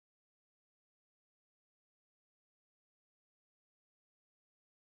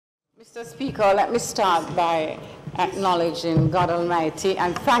Mr. Speaker, let me start by acknowledging God Almighty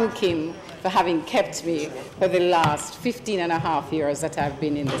and thank Him for having kept me for the last 15 and a half years that I've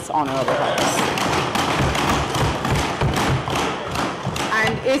been in this honorable House.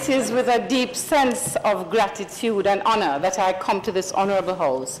 And it is with a deep sense of gratitude and honor that I come to this honorable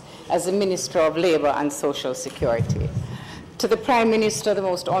House as the Minister of Labour and Social Security. To the Prime Minister, the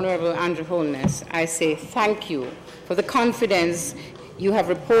Most Honourable Andrew Holness, I say thank you for the confidence you have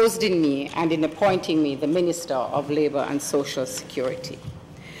reposed in me and in appointing me the Minister of Labour and Social Security.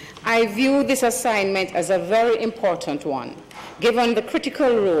 I view this assignment as a very important one, given the critical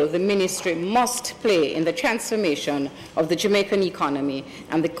role the ministry must play in the transformation of the Jamaican economy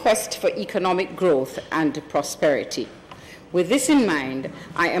and the quest for economic growth and prosperity. With this in mind,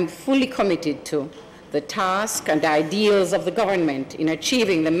 I am fully committed to the task and ideals of the government in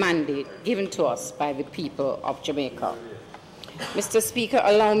achieving the mandate given to us by the people of Jamaica. Mr. Speaker,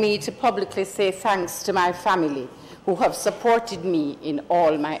 allow me to publicly say thanks to my family who have supported me in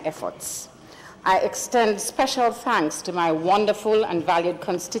all my efforts. I extend special thanks to my wonderful and valued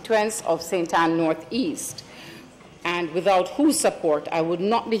constituents of St. Ann North East, and without whose support I would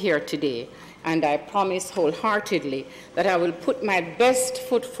not be here today, and I promise wholeheartedly that I will put my best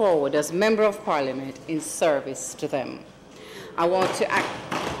foot forward as Member of Parliament in service to them. I want to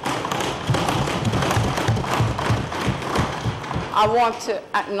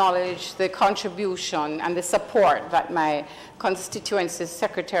acknowledge the contribution and the support that my constituency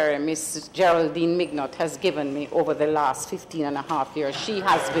secretary, Ms. Geraldine Mignot, has given me over the last 15 and a half years. She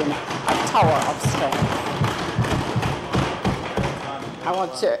has been a tower of strength. I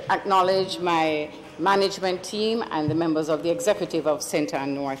want to acknowledge my management team and the members of the executive of St.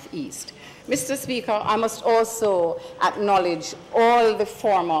 Ann North East. Mr. Speaker, I must also acknowledge all the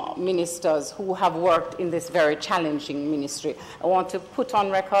former ministers who have worked in this very challenging ministry. I want to put on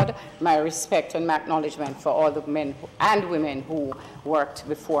record my respect and my acknowledgement for all the men and women who worked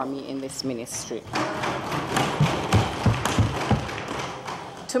before me in this ministry.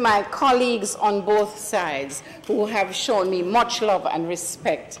 To my colleagues on both sides who have shown me much love and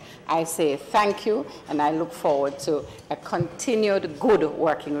respect, I say thank you, and I look forward to a continued good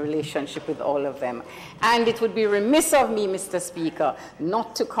working relationship with all of them. And it would be remiss of me, Mr. Speaker,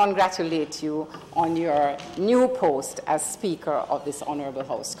 not to congratulate you on your new post as Speaker of this Honourable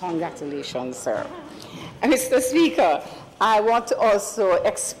House. Congratulations, sir. And Mr. Speaker, I want to also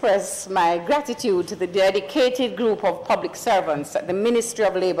express my gratitude to the dedicated group of public servants at the Ministry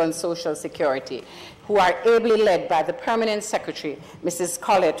of Labour and Social Security, who are ably led by the Permanent Secretary, Mrs.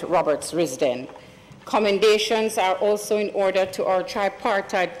 Colette Roberts-Risden. Commendations are also in order to our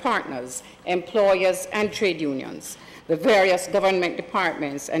tripartite partners, employers and trade unions, the various government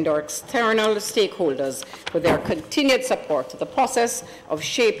departments and our external stakeholders for their continued support to the process of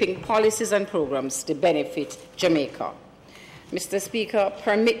shaping policies and programs to benefit Jamaica. Mr. Speaker,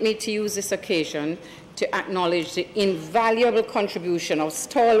 permit me to use this occasion to acknowledge the invaluable contribution of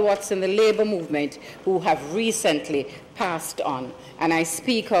stalwarts in the labour movement who have recently passed on. And I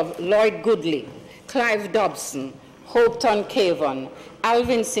speak of Lloyd Goodley, Clive Dobson, Hopetoun Cavan,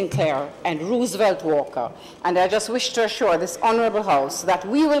 Alvin Sinclair, and Roosevelt Walker. And I just wish to assure this Honourable House that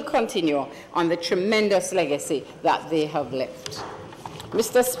we will continue on the tremendous legacy that they have left.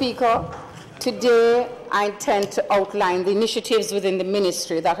 Mr. Speaker, today I intend to outline the initiatives within the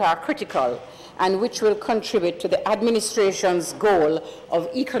ministry that are critical and which will contribute to the administration's goal of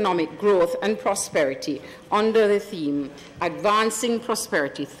economic growth and prosperity under the theme, Advancing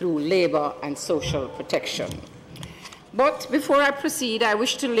Prosperity Through Labour and Social Protection. But before I proceed, I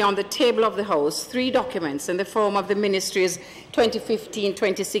wish to lay on the table of the House 3 documents in the form of the Ministry's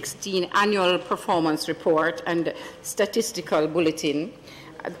 2015-2016 Annual Performance Report and Statistical Bulletin,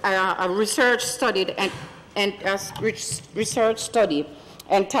 a research study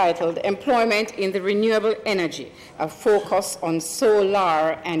entitled Employment in the Renewable Energy, a focus on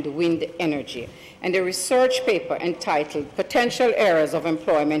solar and wind energy, and a research paper entitled Potential Areas of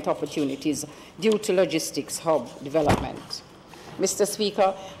Employment Opportunities Due to Logistics Hub Development. Mr.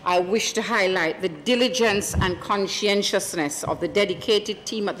 Speaker, I wish to highlight the diligence and conscientiousness of the dedicated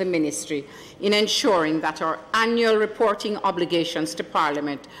team at the Ministry in ensuring that our annual reporting obligations to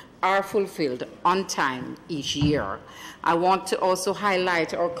Parliament are fulfilled on time each year. I want to also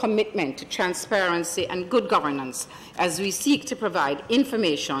highlight our commitment to transparency and good governance as we seek to provide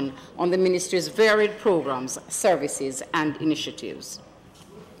information on the Ministry's varied programs, services, and initiatives.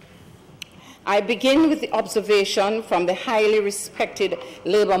 I begin with the observation from the highly respected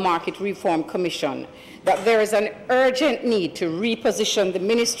Labour Market Reform Commission that there is an urgent need to reposition the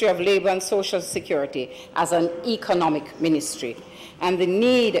Ministry of Labour and Social Security as an economic ministry, and the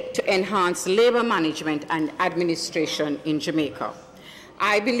need to enhance labour management and administration in Jamaica.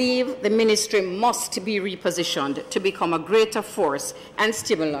 I believe the ministry must be repositioned to become a greater force and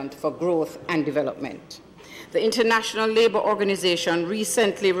stimulant for growth and development. The International Labour Organization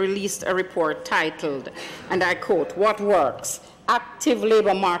recently released a report titled, and I quote, "What Works? Active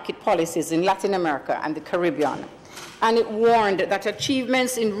Labour Market Policies in Latin America and the Caribbean." And it warned that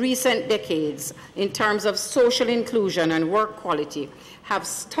achievements in recent decades in terms of social inclusion and work quality have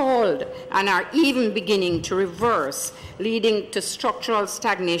stalled and are even beginning to reverse, leading to structural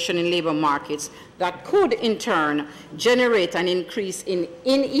stagnation in labour markets that could in turn generate an increase in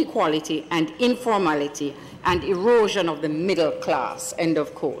inequality and informality and erosion of the middle class, end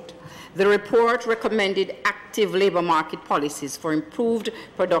of quote. The report recommended active labour market policies for improved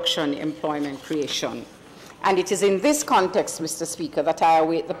production employment creation. And it is in this context, Mr. Speaker, that I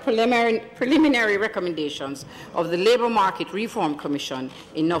await the preliminary recommendations of the Labour Market Reform Commission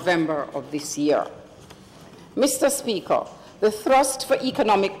in November of this year. Mr. Speaker, the thrust for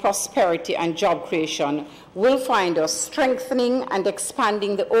economic prosperity and job creation will find us strengthening and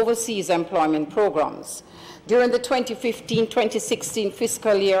expanding the overseas employment programs. During the 2015-2016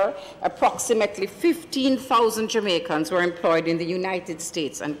 fiscal year, approximately 15,000 Jamaicans were employed in the United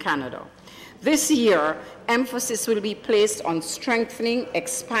States and Canada. This year, emphasis will be placed on strengthening,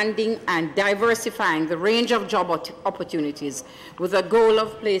 expanding, and diversifying the range of job opportunities with a goal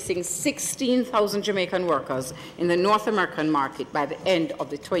of placing 16,000 Jamaican workers in the North American market by the end of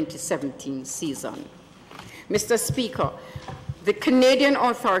the 2017 season. Mr. Speaker, the Canadian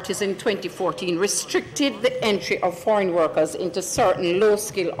authorities in 2014 restricted the entry of foreign workers into certain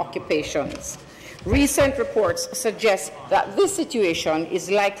low-skill occupations. Recent reports suggest that this situation is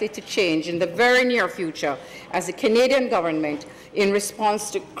likely to change in the very near future as the Canadian government, in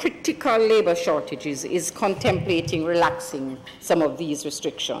response to critical labour shortages, is contemplating relaxing some of these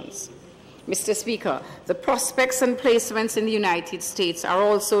restrictions. Mr. Speaker, the prospects and placements in the United States are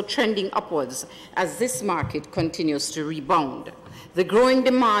also trending upwards as this market continues to rebound. The growing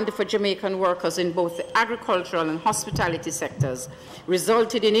demand for Jamaican workers in both the agricultural and hospitality sectors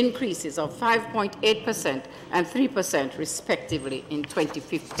resulted in increases of 5.8% and 3% respectively in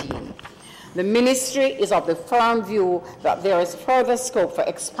 2015. The Ministry is of the firm view that there is further scope for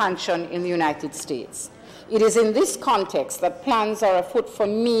expansion in the United States. It is in this context that plans are afoot for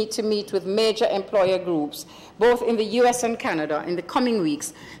me to meet with major employer groups, both in the US and Canada, in the coming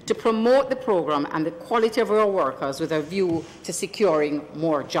weeks to promote the program and the quality of our workers with a view to securing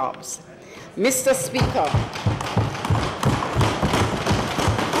more jobs. Mr. Speaker,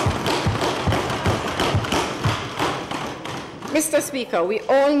 Mr. Speaker, we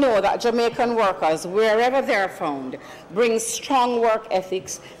all know that Jamaican workers, wherever they are found, bring strong work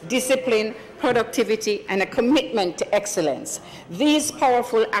ethics, discipline, productivity, and a commitment to excellence. These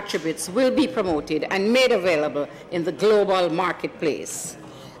powerful attributes will be promoted and made available in the global marketplace.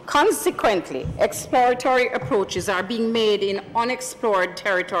 Consequently, exploratory approaches are being made in unexplored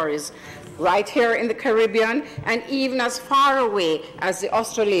territories right here in the Caribbean and even as far away as the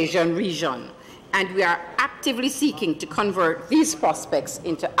Australasian region. And we are actively seeking to convert these prospects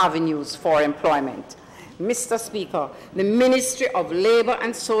into avenues for employment. Mr. Speaker, the Ministry of Labour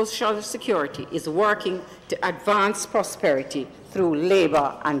and Social Security is working to advance prosperity through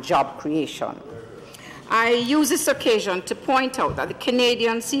labour and job creation. I use this occasion to point out that the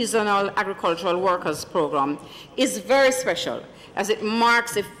Canadian Seasonal Agricultural Workers Program is very special as it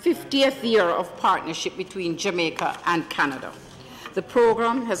marks the 50th year of partnership between Jamaica and Canada. The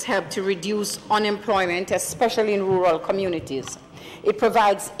program has helped to reduce unemployment, especially in rural communities. It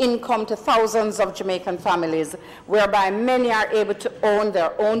provides income to thousands of Jamaican families, whereby many are able to own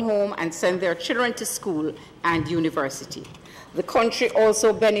their own home and send their children to school and university. The country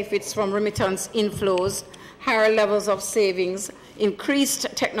also benefits from remittance inflows, higher levels of savings, increased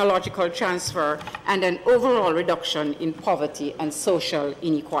technological transfer, and an overall reduction in poverty and social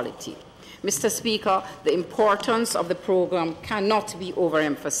inequality. Mr. Speaker, the importance of the program cannot be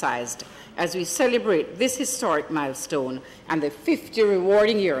overemphasized as we celebrate this historic milestone and the 50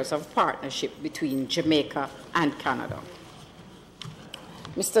 rewarding years of partnership between Jamaica and Canada.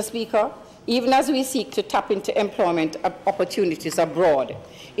 Mr. Speaker, even as we seek to tap into employment opportunities abroad,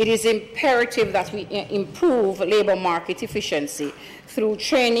 it is imperative that we improve labour market efficiency through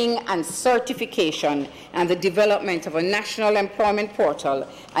training and certification and the development of a national employment portal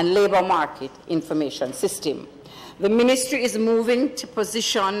and labour market information system. The ministry is moving to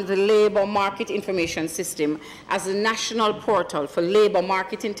position the Labour Market Information System as a national portal for labour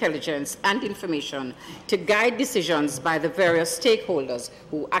market intelligence and information to guide decisions by the various stakeholders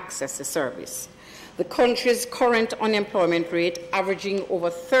who access the service. The country's current unemployment rate, averaging over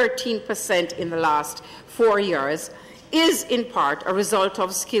 13% in the last 4 years, is in part a result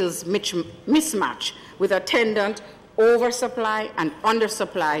of skills mismatch with attendant oversupply and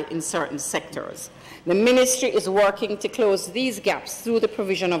undersupply in certain sectors. The ministry is working to close these gaps through the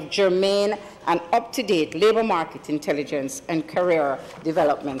provision of germane and up-to-date labour market intelligence and career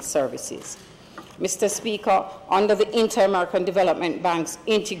development services. Mr. Speaker, under the Inter-American Development Bank's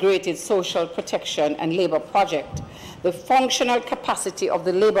Integrated Social Protection and Labour Project, the functional capacity of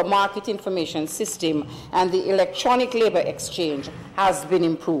the labour market information system and the electronic labour exchange has been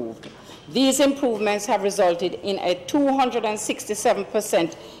improved. These improvements have resulted in a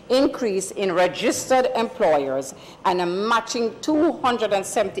 267% increase in registered employers and a matching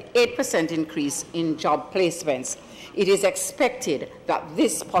 278% increase in job placements. It is expected that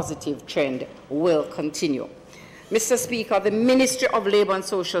this positive trend will continue. Mr. Speaker, the Ministry of Labour and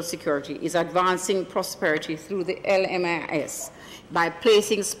Social Security is advancing prosperity through the LMIS by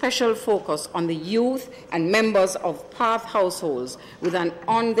placing special focus on the youth and members of PATH households with an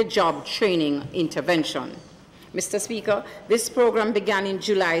on-the-job training intervention. Mr. Speaker, this program began in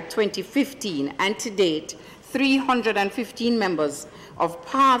July 2015, and to date, 315 members of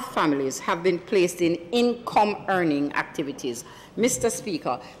PATH families have been placed in income-earning activities. Mr.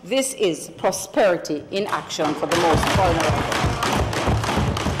 Speaker, this is prosperity in action for the most vulnerable.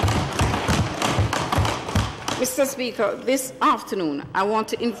 Mr. Speaker, this afternoon, I want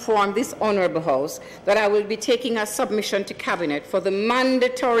to inform this Honourable House that I will be taking a submission to Cabinet for the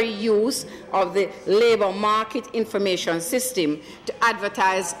mandatory use of the Labour Market Information System to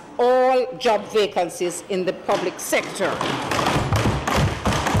advertise all job vacancies in the public sector.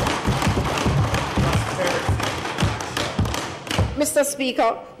 Mr.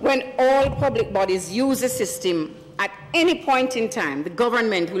 Speaker, when all public bodies use the system, at any point in time, the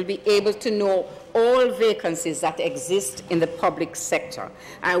government will be able to know all vacancies that exist in the public sector.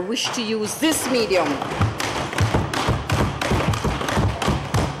 I wish to use this medium.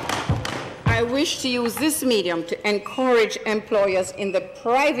 To encourage employers in the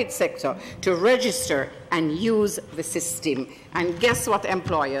private sector to register and use the system. And guess what,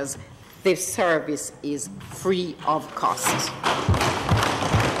 employers? This service is free of cost.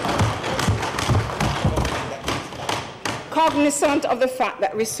 Cognizant of the fact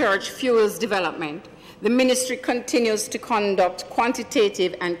that research fuels development, the ministry continues to conduct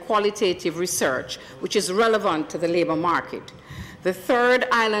quantitative and qualitative research which is relevant to the labour market. The third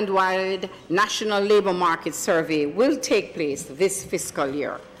island-wide National Labour Market Survey will take place this fiscal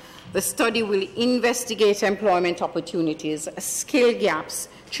year. The study will investigate employment opportunities, skill gaps,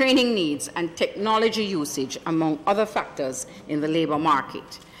 training needs, and technology usage, among other factors in the labour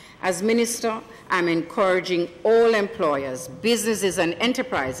market. As Minister, I'm encouraging all employers, businesses, and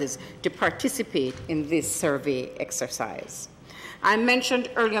enterprises to participate in this survey exercise. I mentioned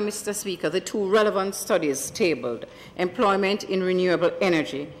earlier, Mr. Speaker, the two relevant studies tabled: employment in renewable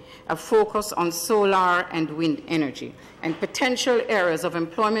energy, a focus on solar and wind energy, and potential areas of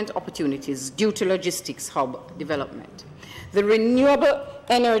employment opportunities due to logistics hub development. The renewable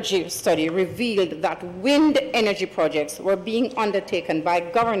energy study revealed that wind energy projects were being undertaken by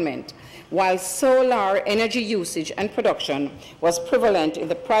government, while solar energy usage and production was prevalent in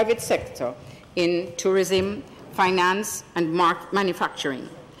the private sector in tourism, finance, and manufacturing.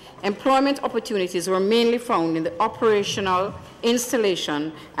 Employment opportunities were mainly found in the operational,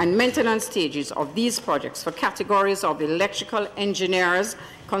 installation, and maintenance stages of these projects for categories of electrical engineers,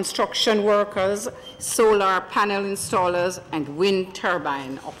 construction workers, solar panel installers, and wind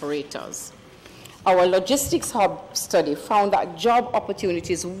turbine operators. Our logistics hub study found that job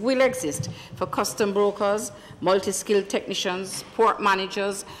opportunities will exist for custom brokers, multi-skilled technicians, port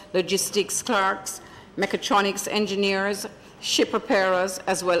managers, logistics clerks, mechatronics engineers, ship repairers,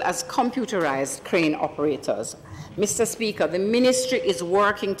 as well as computerized crane operators. Mr. Speaker, the ministry is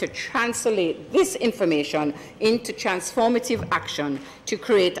working to translate this information into transformative action to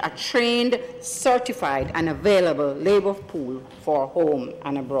create a trained, certified, and available labour pool for home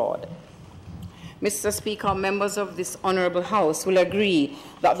and abroad. Mr. Speaker, members of this Honourable House will agree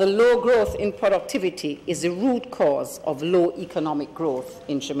that the low growth in productivity is the root cause of low economic growth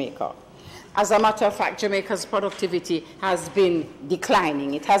in Jamaica. As a matter of fact, Jamaica's productivity has been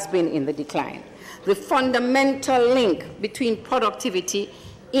declining. It has been in the decline. The fundamental link between productivity,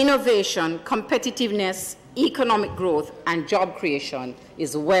 innovation, competitiveness, economic growth, and job creation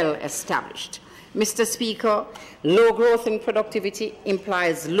is well established. Mr. Speaker, low growth in productivity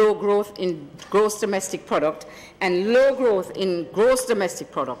implies low growth in gross domestic product, and low growth in gross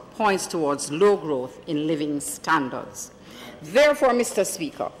domestic product points towards low growth in living standards. Therefore, Mr.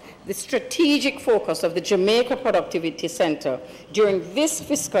 Speaker, the strategic focus of the Jamaica Productivity Center during this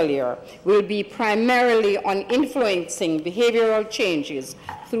fiscal year will be primarily on influencing behavioral changes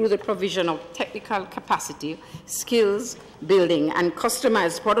through the provision of technical capacity, skills building, and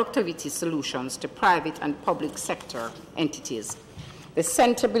customized productivity solutions to private and public sector entities. The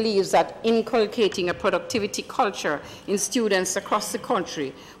Center believes that inculcating a productivity culture in students across the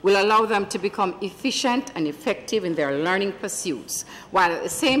country will allow them to become efficient and effective in their learning pursuits, while at the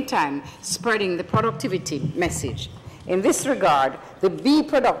same time spreading the productivity message. In this regard, the Be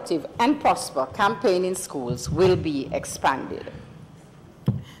Productive and Prosper campaign in schools will be expanded.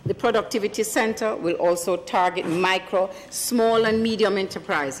 The Productivity Center will also target micro, small, and medium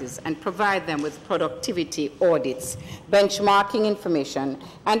enterprises and provide them with productivity audits, benchmarking information,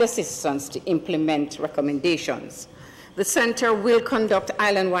 and assistance to implement recommendations. The Center will conduct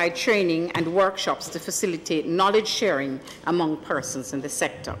island-wide training and workshops to facilitate knowledge sharing among persons in the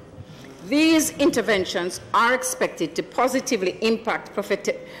sector. These interventions are expected to positively impact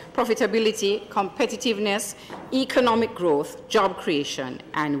profitability, competitiveness, economic growth, job creation,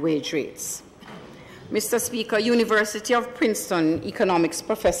 and wage rates. Mr. Speaker, University of Princeton economics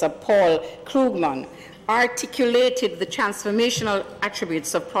professor Paul Krugman articulated the transformational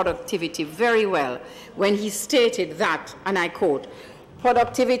attributes of productivity very well when he stated that, and I quote,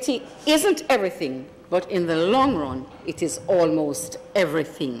 "Productivity isn't everything, but in the long run, it is almost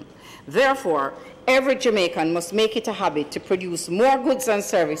everything. Therefore, every Jamaican must make it a habit to produce more goods and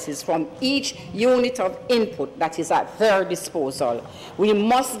services from each unit of input that is at their disposal. We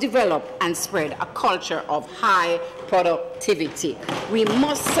must develop and spread a culture of high productivity. We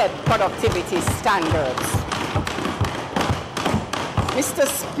must set productivity standards." Mr.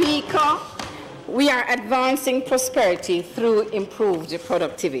 Speaker, we are advancing prosperity through improved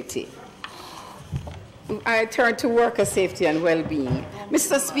productivity. I turn to worker safety and well-being.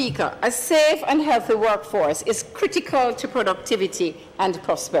 Mr. Speaker, a safe and healthy workforce is critical to productivity and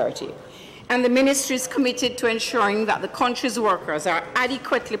prosperity, and the Ministry is committed to ensuring that the country's workers are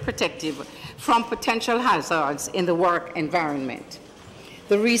adequately protected from potential hazards in the work environment.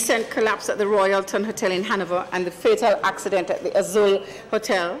 The recent collapse at the Royalton Hotel in Hanover and the fatal accident at the Azul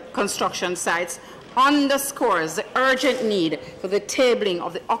Hotel construction sites underscores the urgent need for the tabling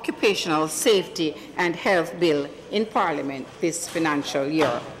of the Occupational Safety and Health Bill in Parliament this financial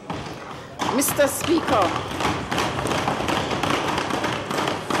year. Mr.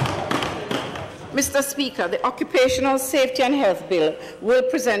 Speaker, the Occupational Safety and Health Bill will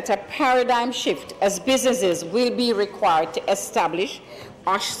present a paradigm shift as businesses will be required to establish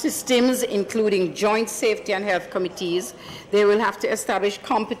OSH systems, including joint safety and health committees. They will have to establish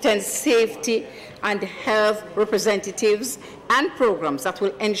competent safety and health representatives and programs that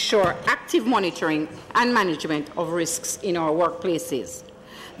will ensure active monitoring and management of risks in our workplaces.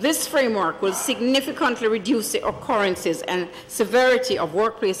 This framework will significantly reduce the occurrences and severity of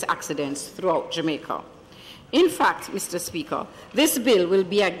workplace accidents throughout Jamaica. In fact, Mr. Speaker, this bill will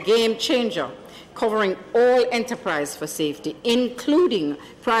be a game changer, covering all enterprise for safety, including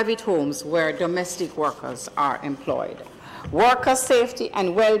private homes where domestic workers are employed. Worker safety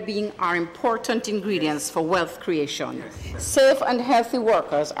and well-being are important ingredients for wealth creation. Safe and healthy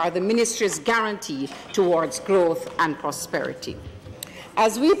workers are the Ministry's guarantee towards growth and prosperity.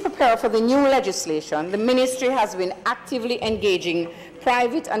 As we prepare for the new legislation, the Ministry has been actively engaging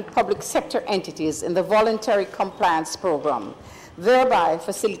private and public sector entities in the voluntary compliance program, thereby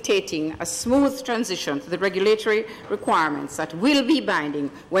facilitating a smooth transition to the regulatory requirements that will be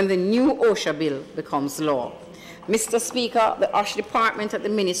binding when the new OSHA bill becomes law. Mr. Speaker, the OSH department at the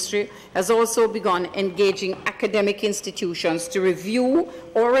Ministry has also begun engaging academic institutions to review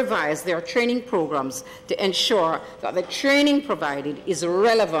or revise their training programs to ensure that the training provided is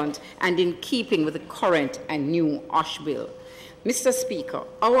relevant and in keeping with the current and new OSH bill. Mr. Speaker,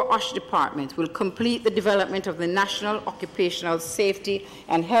 our OSH department will complete the development of the National Occupational Safety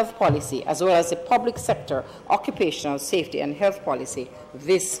and Health Policy as well as the Public Sector Occupational Safety and Health Policy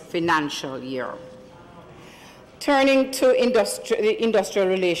this financial year. Turning to the industrial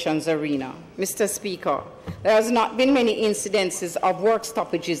relations arena, Mr. Speaker, there has not been many incidences of work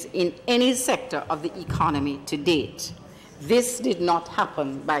stoppages in any sector of the economy to date. This did not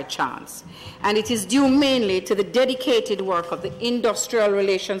happen by chance, and it is due mainly to the dedicated work of the Industrial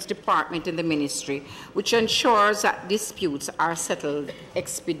Relations Department in the Ministry, which ensures that disputes are settled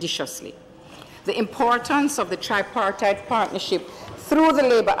expeditiously. The importance of the tripartite partnership through the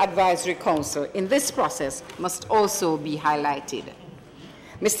Labour Advisory Council in this process must also be highlighted.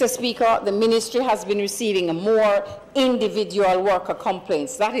 Mr. Speaker, the Ministry has been receiving more individual worker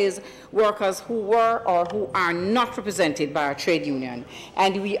complaints, that is, workers who were or who are not represented by our trade union,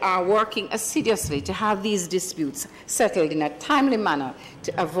 and we are working assiduously to have these disputes settled in a timely manner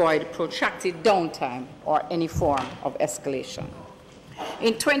to avoid protracted downtime or any form of escalation.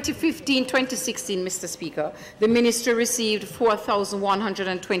 In 2015-2016, Mr. Speaker, the Ministry received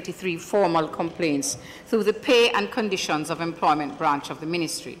 4,123 formal complaints through the Pay and Conditions of Employment branch of the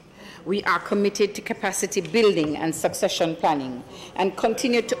Ministry. We are committed to capacity building and succession planning and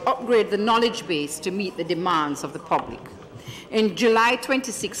continue to upgrade the knowledge base to meet the demands of the public. In July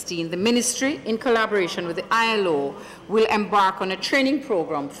 2016, the Ministry, in collaboration with the ILO, will embark on a training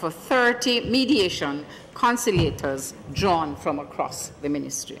program for 30 mediation conciliators drawn from across the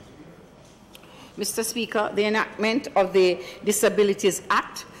Ministry. Mr. Speaker, the enactment of the Disabilities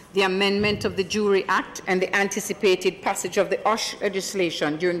Act, the amendment of the Jury Act, and the anticipated passage of the OSH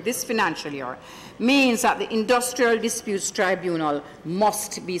legislation during this financial year means that the Industrial Disputes Tribunal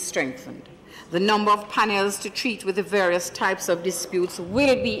must be strengthened. The number of panels to treat with the various types of disputes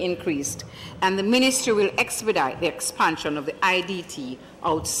will be increased, and the Ministry will expedite the expansion of the IDT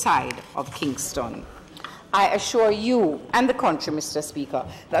outside of Kingston. I assure you and the country, Mr. Speaker,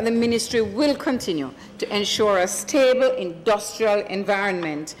 that the Ministry will continue to ensure a stable industrial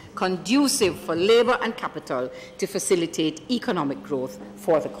environment conducive for labour and capital to facilitate economic growth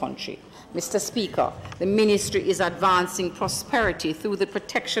for the country. Mr. Speaker, the Ministry is advancing prosperity through the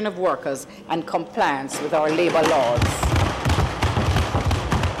protection of workers and compliance with our labour laws.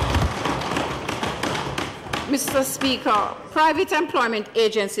 Mr. Speaker, private employment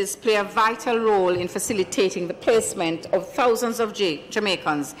agencies play a vital role in facilitating the placement of thousands of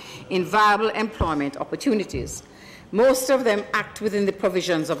Jamaicans in viable employment opportunities. Most of them act within the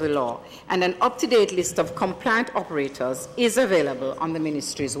provisions of the law, and an up-to-date list of compliant operators is available on the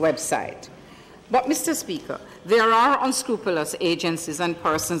Ministry's website. But, Mr. Speaker, there are unscrupulous agencies and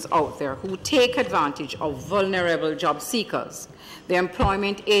persons out there who take advantage of vulnerable job seekers. The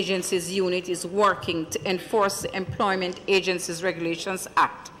Employment Agencies Unit is working to enforce the Employment Agencies Regulations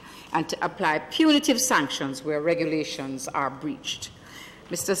Act and to apply punitive sanctions where regulations are breached.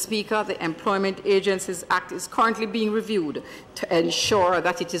 Mr. Speaker, the Employment Agencies Act is currently being reviewed to ensure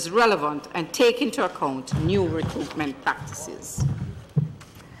that it is relevant and take into account new recruitment practices.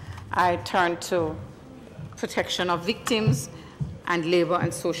 I turn to protection of victims and labour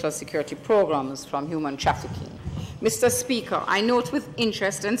and social security programs from human trafficking. Mr. Speaker, I note with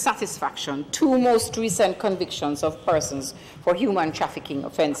interest and satisfaction two most recent convictions of persons for human trafficking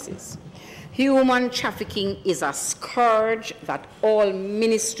offences. Human trafficking is a scourge that all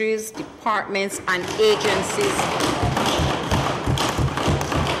ministries, departments, and agencies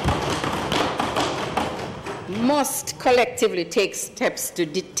must collectively take steps to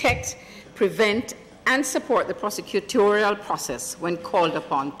detect, prevent, and support the prosecutorial process when called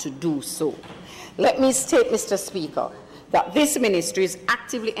upon to do so. Let me state, Mr. Speaker, that this ministry is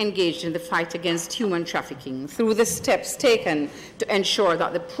actively engaged in the fight against human trafficking through the steps taken to ensure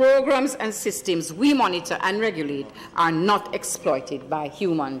that the programs and systems we monitor and regulate are not exploited by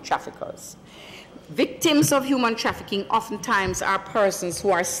human traffickers. Victims of human trafficking oftentimes are persons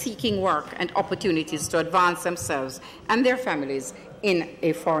who are seeking work and opportunities to advance themselves and their families in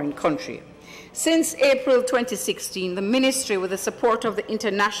a foreign country. Since April 2016, the Ministry, with the support of the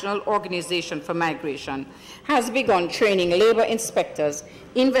International Organization for Migration, has begun training labour inspectors,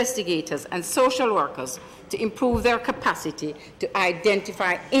 investigators, and social workers to improve their capacity to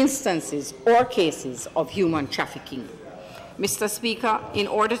identify instances or cases of human trafficking. Mr. Speaker, in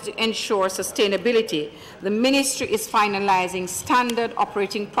order to ensure sustainability, the Ministry is finalizing standard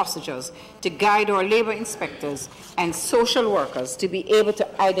operating procedures to guide our labour inspectors and social workers to be able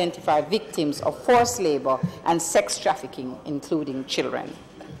to identify victims of forced labour and sex trafficking, including children.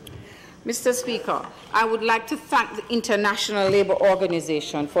 Mr. Speaker, I would like to thank the International Labour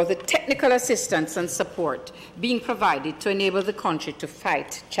Organization for the technical assistance and support being provided to enable the country to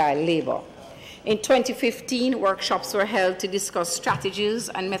fight child labour. In 2015, workshops were held to discuss strategies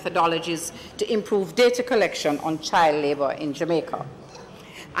and methodologies to improve data collection on child labour in Jamaica.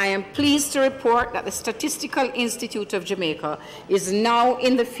 I am pleased to report that the Statistical Institute of Jamaica is now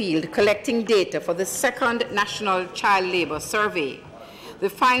in the field collecting data for the second National Child Labour Survey. The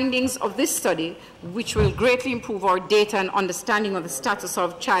findings of this study, which will greatly improve our data and understanding of the status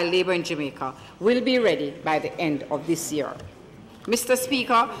of child labour in Jamaica, will be ready by the end of this year. Mr.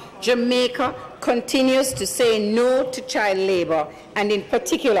 Speaker, Jamaica continues to say no to child labour, and in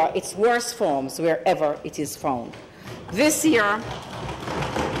particular its worst forms wherever it is found. This year,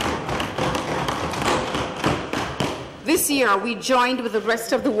 This year, we joined with the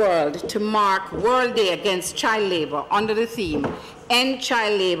rest of the world to mark World Day Against Child Labor under the theme, End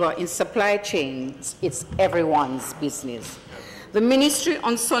Child Labor in Supply Chains, It's Everyone's Business. The Ministry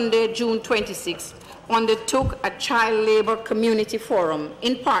on Sunday, June 26th, undertook a Child Labor Community Forum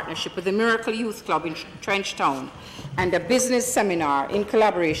in partnership with the Miracle Youth Club in Trenchtown and a business seminar in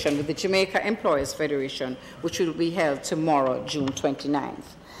collaboration with the Jamaica Employers Federation, which will be held tomorrow, June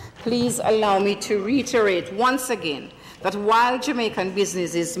 29th. Please allow me to reiterate once again that while Jamaican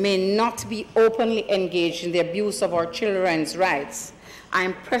businesses may not be openly engaged in the abuse of our children's rights, I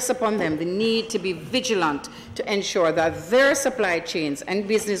impress upon them the need to be vigilant to ensure that their supply chains and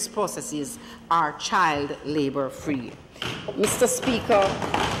business processes are child labor free. Mr. Speaker,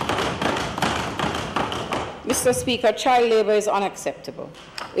 child labor is unacceptable.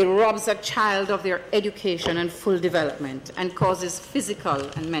 It robs a child of their education and full development and causes physical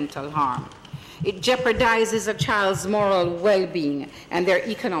and mental harm. It jeopardizes a child's moral well-being and their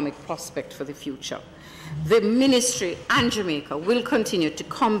economic prospect for the future. The Ministry and Jamaica will continue to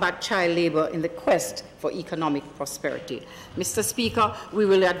combat child labor in the quest for economic prosperity. Mr. Speaker, we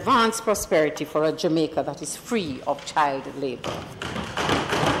will advance prosperity for a Jamaica that is free of child labor.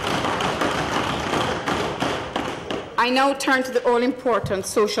 I now turn to the all-important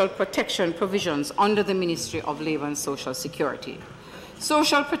social protection provisions under the Ministry of Labour and Social Security.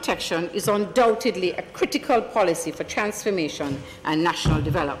 Social protection is undoubtedly a critical policy for transformation and national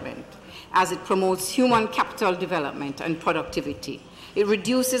development, as it promotes human capital development and productivity. It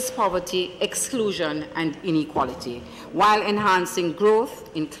reduces poverty, exclusion, and inequality, while enhancing growth,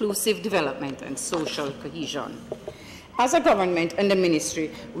 inclusive development, and social cohesion. As a government and a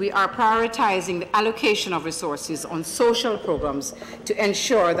ministry, we are prioritizing the allocation of resources on social programs to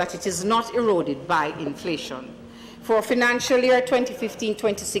ensure that it is not eroded by inflation. For financial year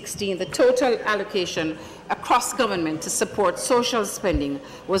 2015-2016, the total allocation across government to support social spending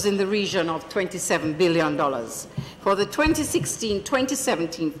was in the region of $27 billion. For the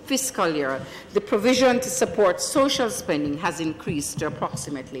 2016-2017 fiscal year, the provision to support social spending has increased to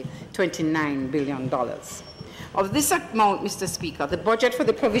approximately $29 billion. Of this amount, Mr. Speaker, the budget for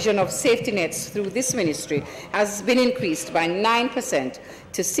the provision of safety nets through this ministry has been increased by 9%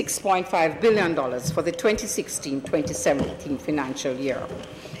 to $6.5 billion for the 2016-2017 financial year.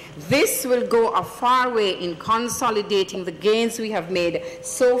 This will go a far way in consolidating the gains we have made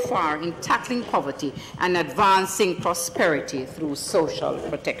so far in tackling poverty and advancing prosperity through social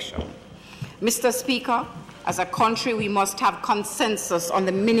protection. Mr. Speaker, as a country, we must have consensus on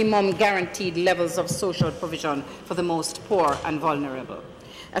the minimum guaranteed levels of social provision for the most poor and vulnerable.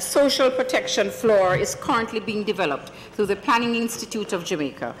 A social protection floor is currently being developed through the Planning Institute of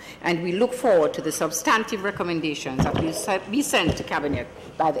Jamaica, and we look forward to the substantive recommendations that will be sent to Cabinet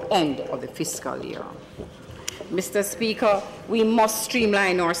by the end of the fiscal year. Mr. Speaker, we must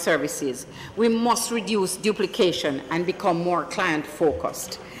streamline our services. We must reduce duplication and become more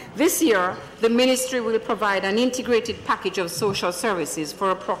client-focused. This year, the Ministry will provide an integrated package of social services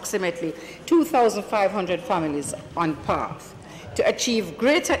for approximately 2,500 families on PATH. To achieve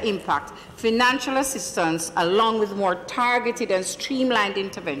greater impact, financial assistance, along with more targeted and streamlined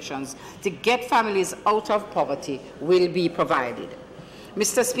interventions to get families out of poverty, will be provided.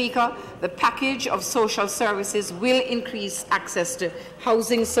 Mr. Speaker, the package of social services will increase access to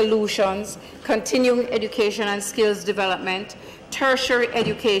housing solutions, continuing education and skills development, tertiary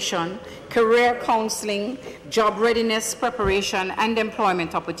education, career counseling, job readiness preparation and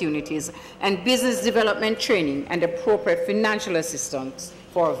employment opportunities, and business development training and appropriate financial assistance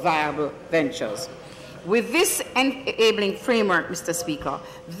for viable ventures. With this enabling framework, Mr. Speaker,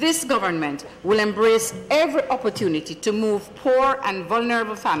 this government will embrace every opportunity to move poor and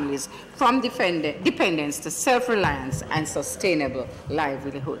vulnerable families from dependence to self-reliance and sustainable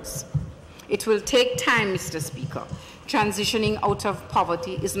livelihoods. It will take time, Mr. Speaker. Transitioning out of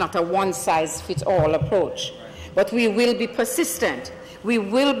poverty is not a one-size-fits-all approach, but we will be persistent. We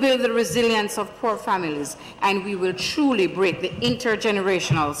will build the resilience of poor families, and we will truly break the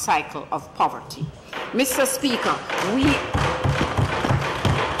intergenerational cycle of poverty. Mr. Speaker,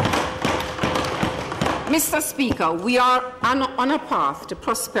 we are on a path to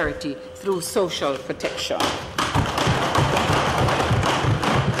prosperity through social protection.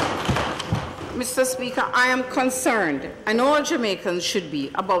 Mr. Speaker, I am concerned, and all Jamaicans should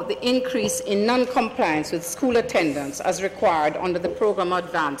be, about the increase in non-compliance with school attendance as required under the Program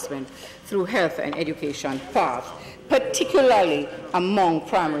Advancement through Health and Education PATH, particularly among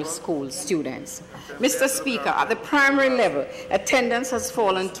primary school students. Mr. Speaker, at the primary level, attendance has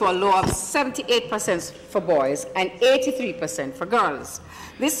fallen to a low of 78% for boys and 83% for girls.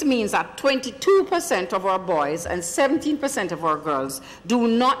 This means that 22% of our boys and 17% of our girls do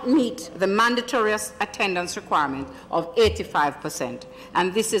not meet the mandatory attendance requirement of 85%.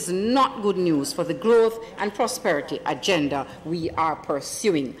 And this is not good news for the growth and prosperity agenda we are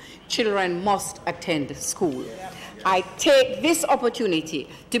pursuing. Children must attend school. I take this opportunity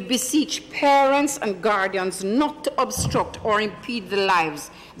to beseech parents and guardians not to obstruct or impede the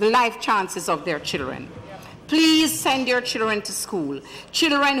life chances of their children. Please send your children to school.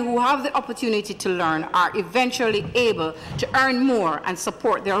 Children who have the opportunity to learn are eventually able to earn more and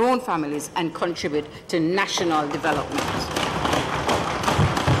support their own families and contribute to national development.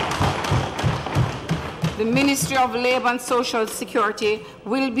 The Ministry of Labour and Social Security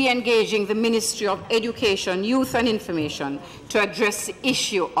will be engaging the Ministry of Education, Youth and Information to address the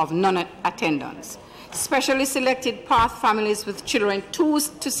issue of non-attendance. Specially selected PATH families with children 2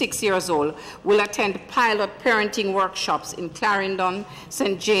 to 6 years old will attend pilot parenting workshops in Clarendon,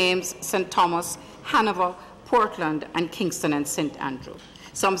 St. James, St. Thomas, Hanover, Portland, and Kingston and St. Andrew.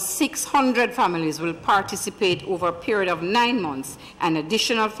 Some 600 families will participate over a period of 9 months, and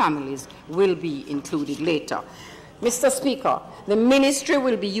additional families will be included later. Mr. Speaker, the ministry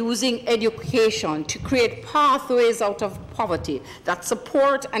will be using education to create pathways out of poverty that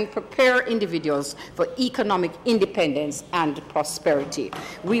support and prepare individuals for economic independence and prosperity.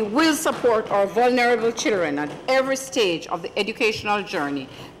 We will support our vulnerable children at every stage of the educational journey,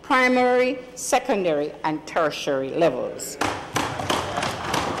 primary, secondary, and tertiary levels.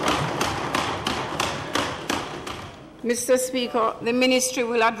 Mr. Speaker, the ministry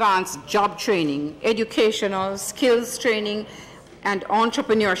will advance job training, educational, skills training, and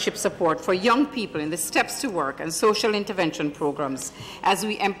entrepreneurship support for young people in the Steps to Work and social intervention programs as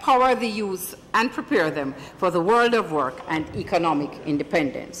we empower the youth and prepare them for the world of work and economic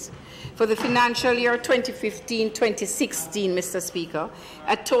independence. For the financial year 2015-2016, Mr. Speaker,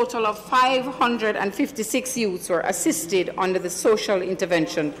 a total of 556 youths were assisted under the social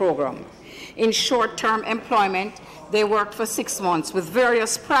intervention program. In short-term employment, they worked for 6 months with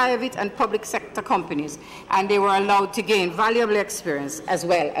various private and public sector companies, and they were allowed to gain valuable experience as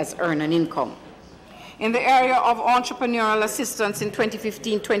well as earn an income. In the area of entrepreneurial assistance in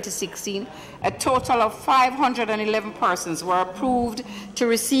 2015-2016, a total of 511 persons were approved to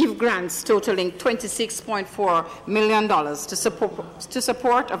receive grants totaling $26.4 million to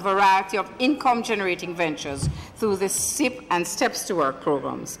support a variety of income-generating ventures through the SIP and Steps to Work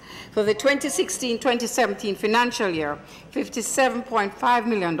programs. For the 2016-2017 financial year, $57.5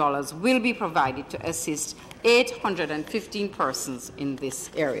 million will be provided to assist 815 persons in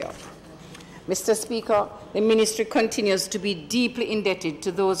this area. Mr. Speaker, the ministry continues to be deeply indebted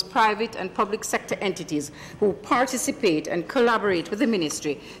to those private and public sector entities who participate and collaborate with the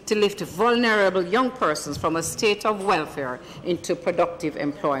ministry to lift vulnerable young persons from a state of welfare into productive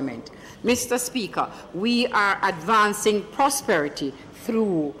employment. Mr. Speaker, we are advancing prosperity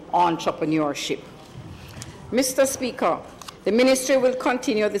through entrepreneurship. Mr. Speaker, the ministry will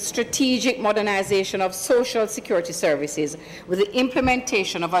continue the strategic modernization of social security services with the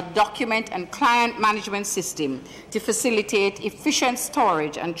implementation of a document and client management system to facilitate efficient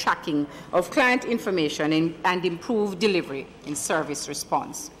storage and tracking of client information and improve delivery in service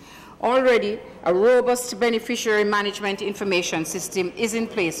response. Already, a robust beneficiary management information system is in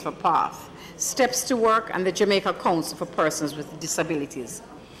place for PATH, Steps to Work, and the Jamaica Council for Persons with Disabilities.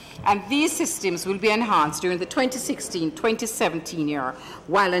 And these systems will be enhanced during the 2016-2017 year,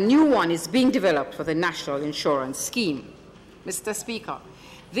 while a new one is being developed for the National Insurance Scheme. Mr. Speaker,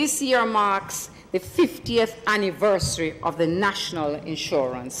 this year marks the 50th anniversary of the National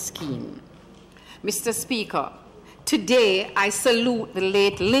Insurance Scheme. Mr. Speaker, today I salute the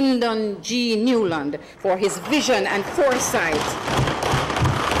late Lyndon G. Newland for his vision and foresight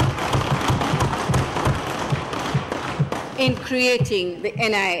in creating the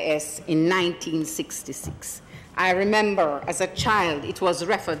NIS in 1966. I remember as a child it was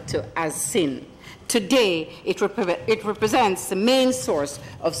referred to as sin. Today, it represents the main source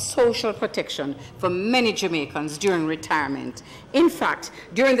of social protection for many Jamaicans during retirement. In fact,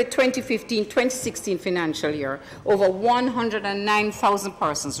 during the 2015-2016 financial year, over 109,000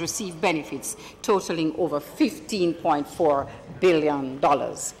 persons received benefits totaling over $15.4 billion.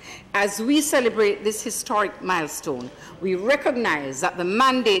 As we celebrate this historic milestone, we recognize that the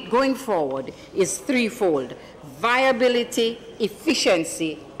mandate going forward is threefold: viability,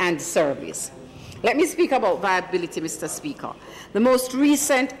 efficiency, and service. Let me speak about viability, Mr. Speaker. The most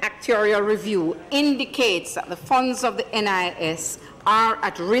recent actuarial review indicates that the funds of the NIS are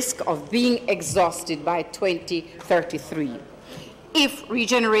at risk of being exhausted by 2033 if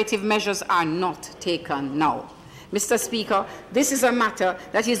regenerative measures are not taken now. Mr. Speaker, this is a matter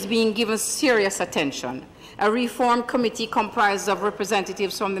that is being given serious attention. A reform committee comprised of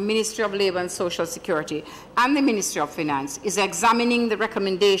representatives from the Ministry of Labour and Social Security and the Ministry of Finance is examining the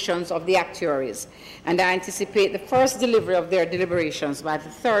recommendations of the actuaries, and I anticipate the first delivery of their deliberations by the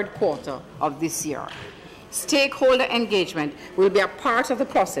third quarter of this year. Stakeholder engagement will be a part of the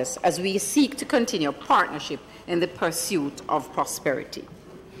process as we seek to continue partnership in the pursuit of prosperity.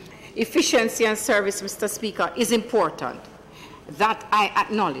 Efficiency and service, Mr. Speaker, is important. That I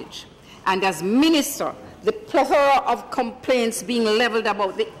acknowledge. And as Minister, the plethora of complaints being leveled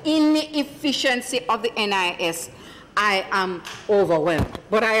about the inefficiency of the NIS, I am overwhelmed.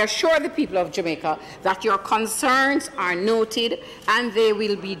 But I assure the people of Jamaica that your concerns are noted and they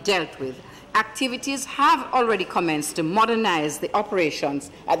will be dealt with. Activities have already commenced to modernize the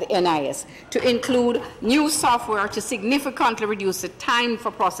operations at the NIS, to include new software to significantly reduce the time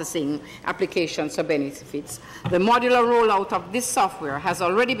for processing applications for benefits. The modular rollout of this software has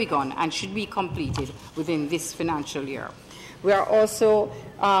already begun and should be completed within this financial year. We are also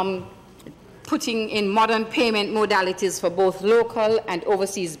putting in modern payment modalities for both local and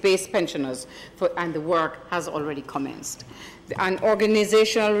overseas-based pensioners, and the work has already commenced. An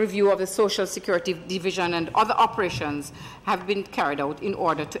organizational review of the Social Security Division and other operations have been carried out in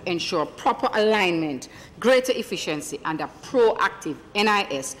order to ensure proper alignment, greater efficiency, and a proactive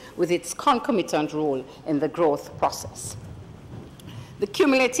NIS with its concomitant role in the growth process. The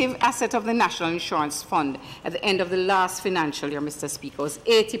cumulative asset of the National Insurance Fund at the end of the last financial year, Mr. Speaker, was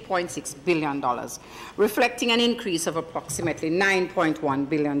 $80.6 billion, reflecting an increase of approximately $9.1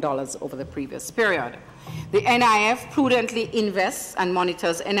 billion over the previous period. The NIF prudently invests and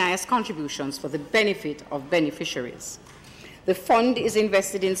monitors NIS contributions for the benefit of beneficiaries. The fund is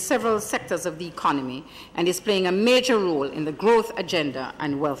invested in several sectors of the economy and is playing a major role in the growth agenda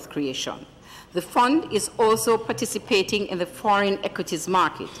and wealth creation. The fund is also participating in the foreign equities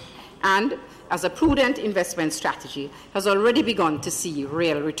market and, as a prudent investment strategy, has already begun to see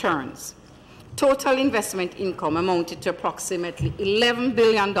real returns. Total investment income amounted to approximately $11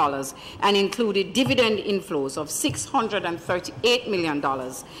 billion and included dividend inflows of $638 million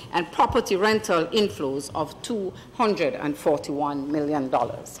and property rental inflows of $241 million.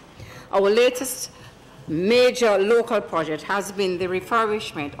 Our latest major local project has been the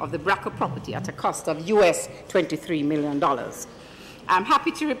refurbishment of the Braca property at a cost of US $23 million. I'm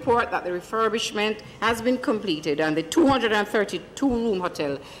happy to report that the refurbishment has been completed and the 232-room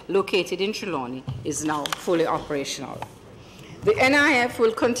hotel located in Trelawney is now fully operational. The NIF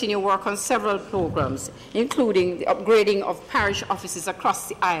will continue work on several programs, including the upgrading of parish offices across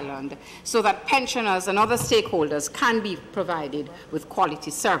the island so that pensioners and other stakeholders can be provided with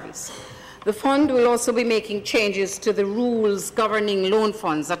quality service. The fund will also be making changes to the rules governing loan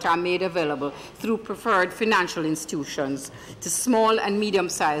funds that are made available through preferred financial institutions to small and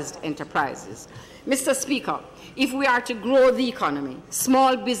medium-sized enterprises. Mr. Speaker, if we are to grow the economy,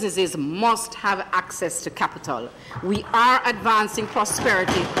 small businesses must have access to capital. We are advancing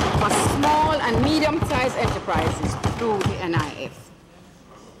prosperity for small and medium-sized enterprises through the NIF.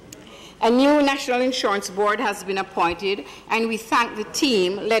 A new National Insurance Board has been appointed, and we thank the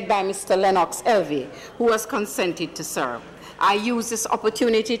team led by Mr. Lennox Elvey, who has consented to serve. I use this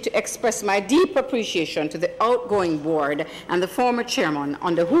opportunity to express my deep appreciation to the outgoing board and the former chairman,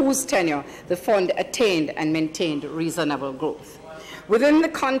 under whose tenure the fund attained and maintained reasonable growth. Within the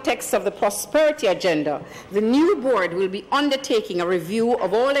context of the prosperity agenda, the new board will be undertaking a review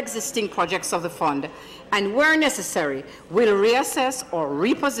of all existing projects of the fund and, where necessary, will reassess or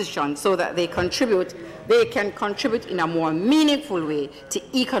reposition so that they can contribute in a more meaningful way to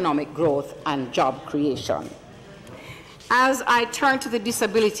economic growth and job creation. As I turn to the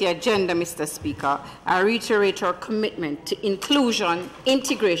disability agenda, Mr. Speaker, I reiterate our commitment to inclusion,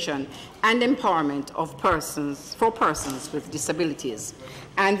 integration, and empowerment of persons with disabilities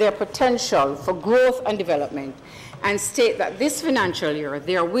and their potential for growth and development, and state that this financial year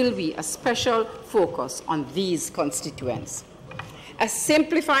there will be a special focus on these constituents. A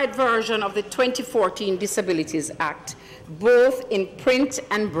simplified version of the 2014 Disabilities Act, both in print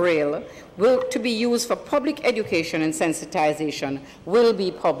and braille, to be used for public education and sensitization, will be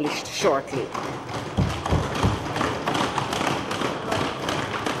published shortly.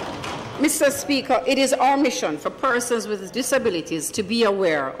 Mr. Speaker, it is our mission for persons with disabilities to be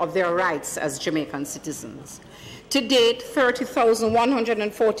aware of their rights as Jamaican citizens. To date,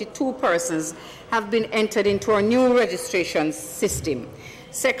 30,142 persons have been entered into our new registration system.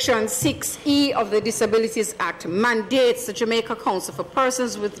 Section 6E of the Disabilities Act mandates the Jamaica Council for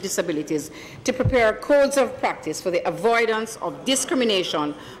Persons with Disabilities to prepare codes of practice for the avoidance of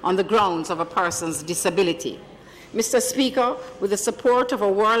discrimination on the grounds of a person's disability. Mr. Speaker, with the support of a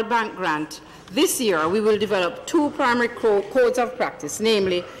World Bank grant, this year we will develop 2 primary codes of practice,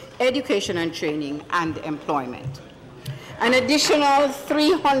 namely education and training and employment. An additional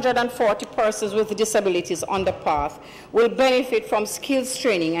 340 persons with disabilities on the path will benefit from skills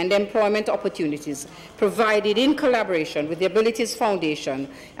training and employment opportunities provided in collaboration with the Abilities Foundation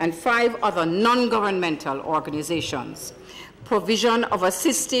and 5 other non-governmental organizations. Provision of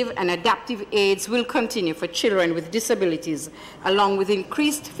assistive and adaptive aids will continue for children with disabilities, along with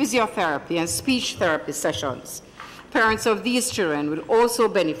increased physiotherapy and speech therapy sessions. Parents of these children will also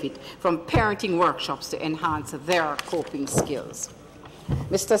benefit from parenting workshops to enhance their coping skills.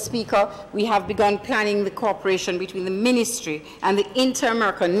 Mr. Speaker, we have begun planning the cooperation between the Ministry and the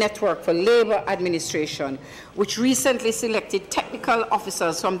Inter-American Network for Labor Administration, which recently selected technical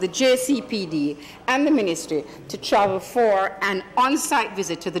officers from the JCPD and the Ministry to travel for an on-site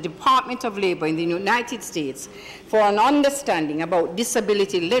visit to the Department of Labor in the United States for an understanding about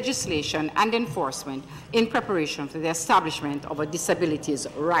disability legislation and enforcement in preparation for the establishment of a Disabilities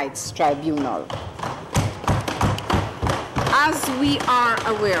Rights Tribunal. As we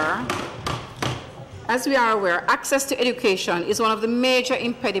are aware, access to education is one of the major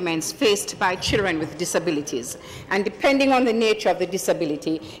impediments faced by children with disabilities, and depending on the nature of the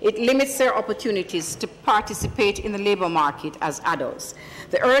disability, it limits their opportunities to participate in the labor market as adults.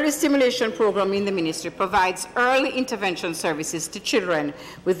 The Early Stimulation Program in the Ministry provides early intervention services to children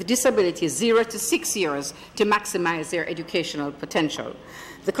with disabilities 0 to 6 years to maximize their educational potential.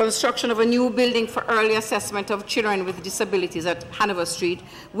 The construction of a new building for early assessment of children with disabilities at Hanover Street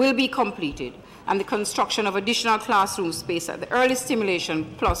will be completed, and the construction of additional classroom space at the Early Stimulation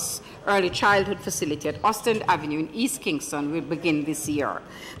Plus Early Childhood Facility at Ostend Avenue in East Kingston will begin this year.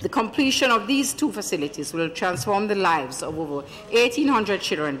 The completion of these 2 facilities will transform the lives of over 1,800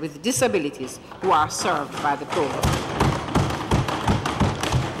 children with disabilities who are served by the program.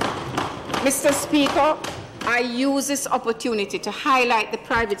 Mr. Speaker, I use this opportunity to highlight the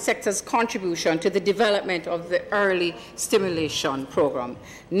private sector's contribution to the development of the Early Stimulation Program,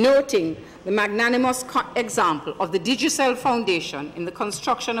 noting the magnanimous example of the Digicel Foundation in the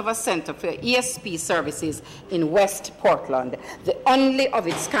construction of a center for ESP services in West Portland, the only of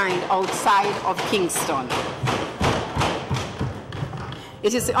its kind outside of Kingston.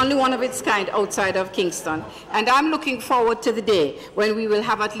 It is the only one of its kind outside of Kingston, and I'm looking forward to the day when we will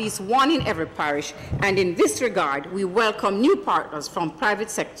have at least one in every parish, and in this regard, we welcome new partners from private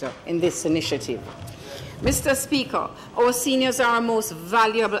sector in this initiative. Mr. Speaker, our seniors are our most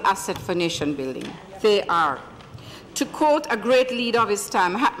valuable asset for nation building. They are. To quote a great leader of his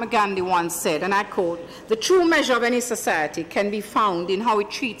time, Mahatma Gandhi once said, and I quote, "The true measure of any society can be found in how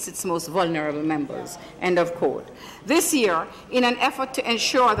it treats its most vulnerable members," end of quote. This year, in an effort to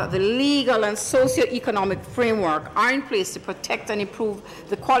ensure that the legal and socio-economic framework are in place to protect and improve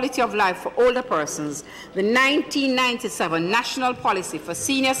the quality of life for older persons, the 1997 National Policy for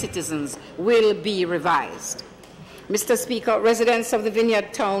Senior Citizens will be revised. Mr. Speaker, residents of the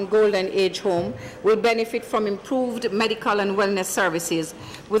Vineyard Town Golden Age Home will benefit from improved medical and wellness services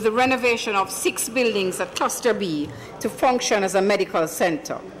with the renovation of 6 buildings at Cluster B to function as a medical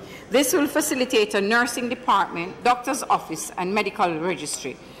center. This will facilitate a nursing department, doctor's office, and medical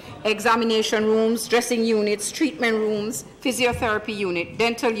registry, examination rooms, dressing units, treatment rooms, physiotherapy unit,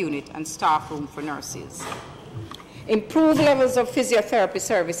 dental unit, and staff room for nurses. Improved levels of physiotherapy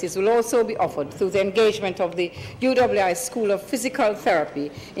services will also be offered through the engagement of the UWI School of Physical Therapy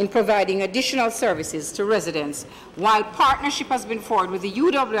in providing additional services to residents, while partnership has been formed with the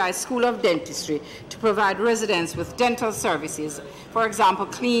UWI School of Dentistry to provide residents with dental services, for example,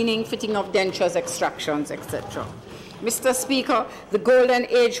 cleaning, fitting of dentures, extractions, etc. Mr. Speaker, the Golden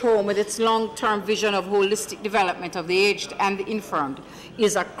Age Home, with its long-term vision of holistic development of the aged and the infirmed,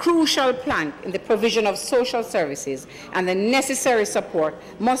 is a crucial plank in the provision of social services, and the necessary support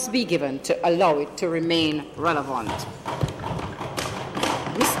must be given to allow it to remain relevant.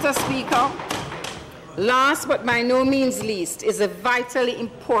 Mr. Speaker, Last but by no means least is a vitally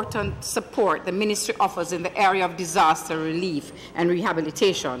important support the Ministry offers in the area of disaster relief and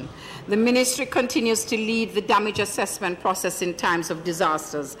rehabilitation. The Ministry continues to lead the damage assessment process in times of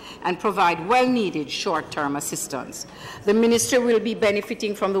disasters and provide well-needed short-term assistance. The Ministry will be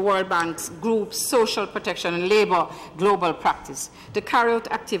benefiting from the World Bank's Group Social Protection and Labour Global Practice to carry out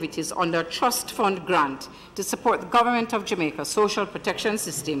activities under a trust fund grant to support the Government of Jamaica's social protection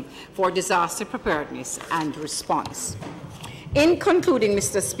system for disaster preparedness and response. In concluding,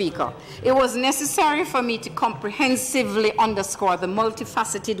 Mr. Speaker, it was necessary for me to comprehensively underscore the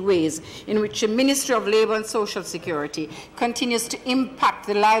multifaceted ways in which the Ministry of Labour and Social Security continues to impact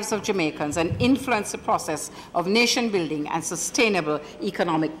the lives of Jamaicans and influence the process of nation-building and sustainable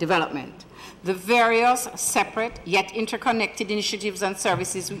economic development. The various separate yet interconnected initiatives and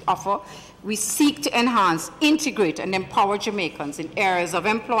services we offer, we seek to enhance, integrate, and empower Jamaicans in areas of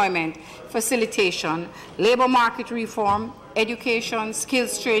employment, facilitation, labour market reform, education,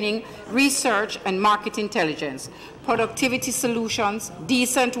 skills training, research and market intelligence, productivity solutions,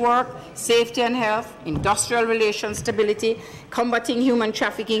 decent work, safety and health, industrial relations stability, combating human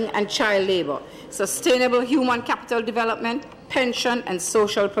trafficking and child labour, sustainable human capital development, pension and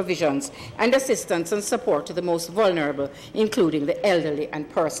social provisions, and assistance and support to the most vulnerable, including the elderly and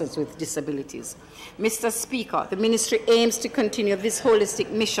persons with disabilities. Mr. Speaker, the Ministry aims to continue this holistic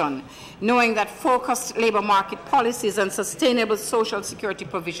mission, knowing that focused labour market policies and sustainable social security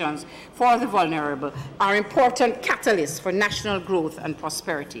provisions for the vulnerable are important catalysts for national growth and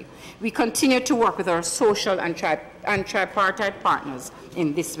prosperity. We continue to work with our social and tripartite partners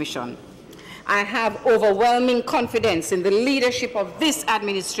in this mission. I have overwhelming confidence in the leadership of this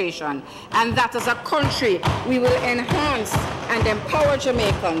administration and that as a country we will enhance and empower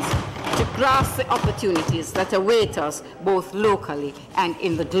Jamaicans to grasp the opportunities that await us both locally and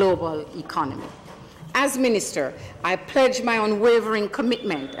in the global economy. As Minister, I pledge my unwavering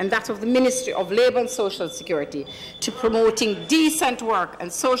commitment and that of the Ministry of Labour and Social Security to promoting decent work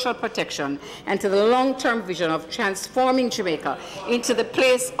and social protection and to the long-term vision of transforming Jamaica into the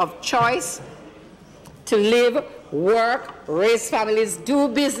place of choice to live, work, raise families, do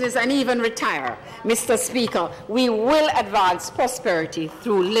business, and even retire. Mr. Speaker, we will advance prosperity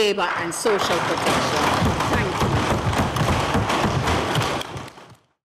through labour and social protection.